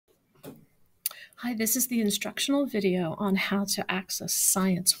Hi, this is the instructional video on how to access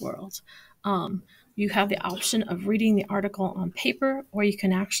Science World. You have the option of reading the article on paper, or you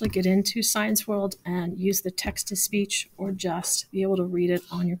can actually get into Science World and use the text-to-speech or just be able to read it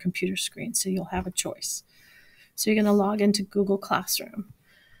on your computer screen, so you'll have a choice. So you're going to log into Google Classroom.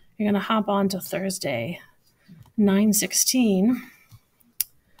 You're going to hop on to Thursday, 9/16,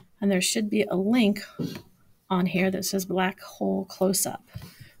 and there should be a link on here that says Black Hole Close-Up.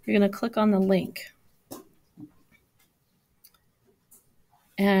 You're going to click on the link.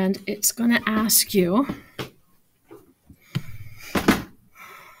 And it's going to ask you,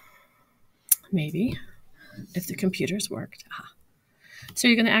 maybe, if the computer's worked. So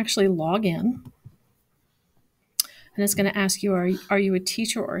you're going to actually log in. And it's going to ask you, are you a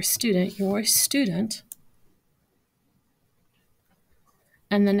teacher or a student? You're a student.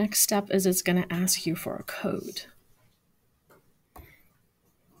 And the next step is it's going to ask you for a code.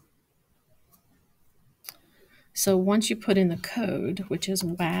 So once you put in the code, which is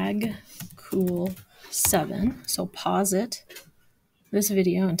WAGCOOL7, so pause this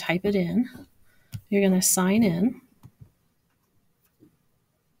video and type it in. You're going to sign in.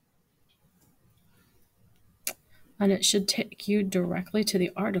 And it should take you directly to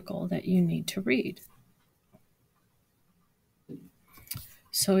the article that you need to read.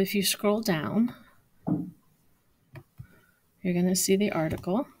 So if you scroll down, you're going to see the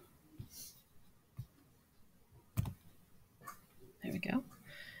article. There we go.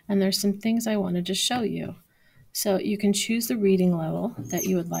 And there's some things I wanted to show you. So you can choose the reading level that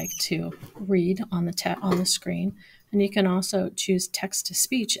you would like to read on the screen, and you can also choose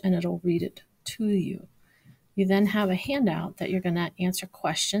text-to-speech, and it'll read it to you. You then have a handout that you're going to answer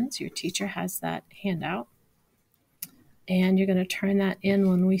questions. Your teacher has that handout, and you're going to turn that in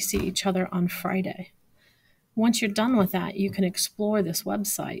when we see each other on Friday. Once you're done with that, you can explore this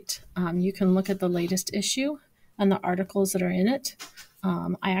website. You can look at the latest issue and the articles that are in it.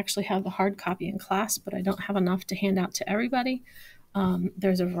 I actually have the hard copy in class, but I don't have enough to hand out to everybody.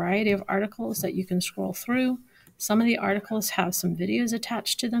 There's a variety of articles that you can scroll through. Some of the articles have some videos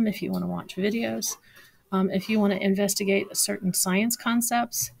attached to them if you want to watch videos. If you want to investigate certain science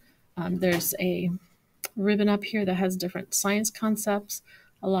concepts, there's a ribbon up here that has different science concepts.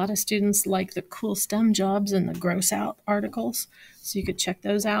 A lot of students like the cool STEM jobs and the gross out articles, so you could check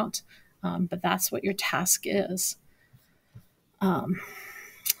those out. But that's what your task is.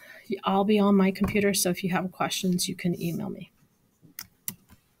 I'll be on my computer, so if you have questions, you can email me.